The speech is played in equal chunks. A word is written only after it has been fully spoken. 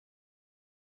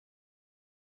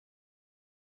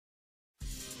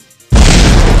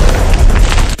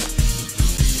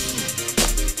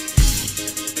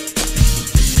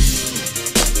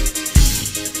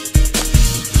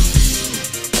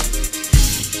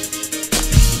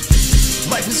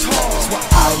Life is hard, that's why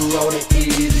I wrote it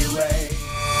easy way.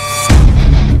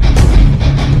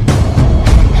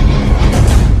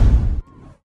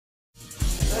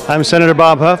 I'm Senator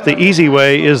Bob Huff. The easy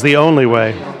way is the only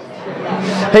way.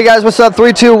 Hey guys, what's up?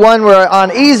 3, 2, 1. We're on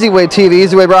Easy Way TV,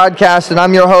 Easy Way Broadcast, and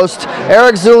I'm your host,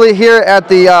 Eric Zuley, here at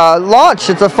the launch.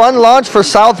 It's a fun launch for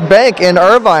South Bank in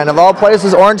Irvine, of all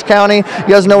places, Orange County. You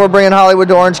guys know we're bringing Hollywood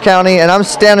to Orange County, and I'm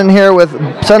standing here with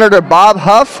Senator Bob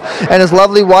Huff and his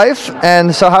lovely wife.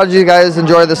 And so how did you guys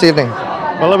enjoy this evening?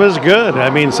 Well, it was good. I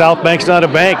mean, South Bank's not a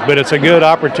bank, but it's a good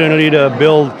opportunity to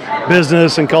build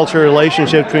business and cultural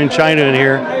relationship between China and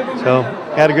here. So,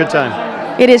 had a good time.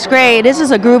 It is great. This is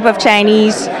a group of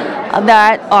Chinese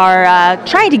that are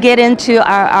trying to get into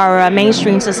our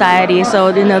mainstream society. So,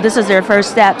 you know, this is their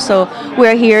first step. So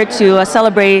we're here to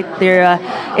celebrate their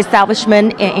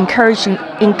establishment and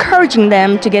encouraging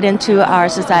them to get into our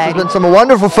society. There's been some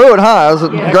wonderful food, huh? It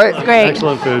was great. Great.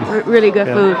 Excellent food. Really good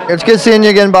food. It's good seeing you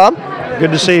again, Bob.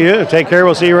 Good to see you. Take care.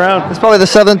 We'll see you around. It's probably the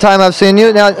 7th time I've seen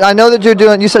you. Now, I know that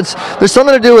you said there's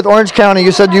something to do with Orange County.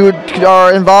 You said you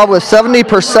are involved with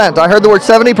 70%. I heard the word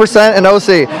 70% in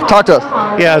OC. Talk to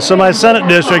us. Yeah, so my Senate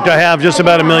district, I have just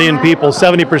about 1 million people.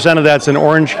 70% of that's in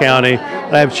Orange County.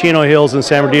 I have Chino Hills in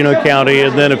San Bernardino County,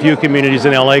 and then a few communities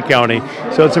in LA County.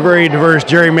 So it's a very diverse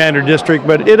gerrymandered district,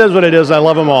 but it is what it is. I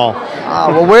love them all.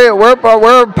 Well, we're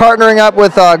partnering up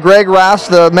with Greg Rass,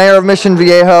 the mayor of Mission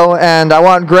Viejo, and I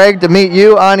want Greg to meet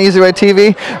you on Easy Way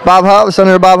TV. Bob Huff,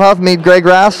 Senator Bob Huff, meet Greg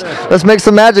Rass. Let's make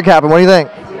some magic happen. What do you think?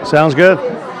 Sounds good.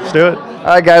 Let's do it. All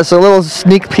right, guys, so a little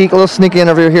sneak peek, a little sneaky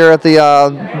interview here at the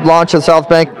launch at South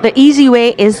Bank. The easy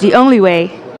way is the only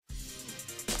way.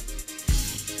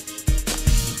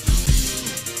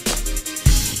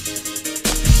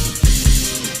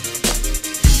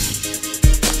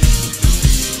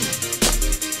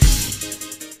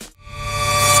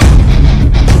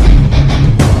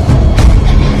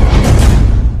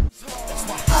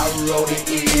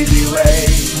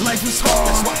 Life is hard,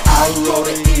 that's why I wrote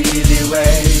it easy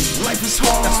way. Life is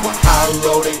hard, that's why I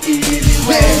wrote it easy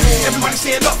way. Everybody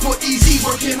stand up for easy,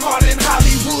 working hard in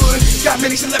Hollywood. Got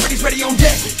many celebrities ready on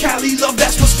deck. Cali love,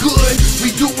 that's what's good.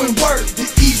 We doing work the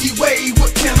easy way,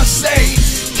 what can I say?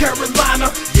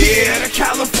 Carolina, yeah, to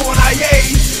California, yeah.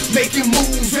 Making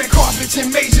moves, red carpets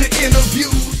and major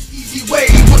interviews. Easy way,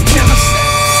 what can I say?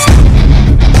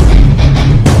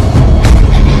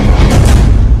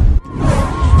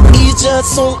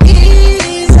 Just so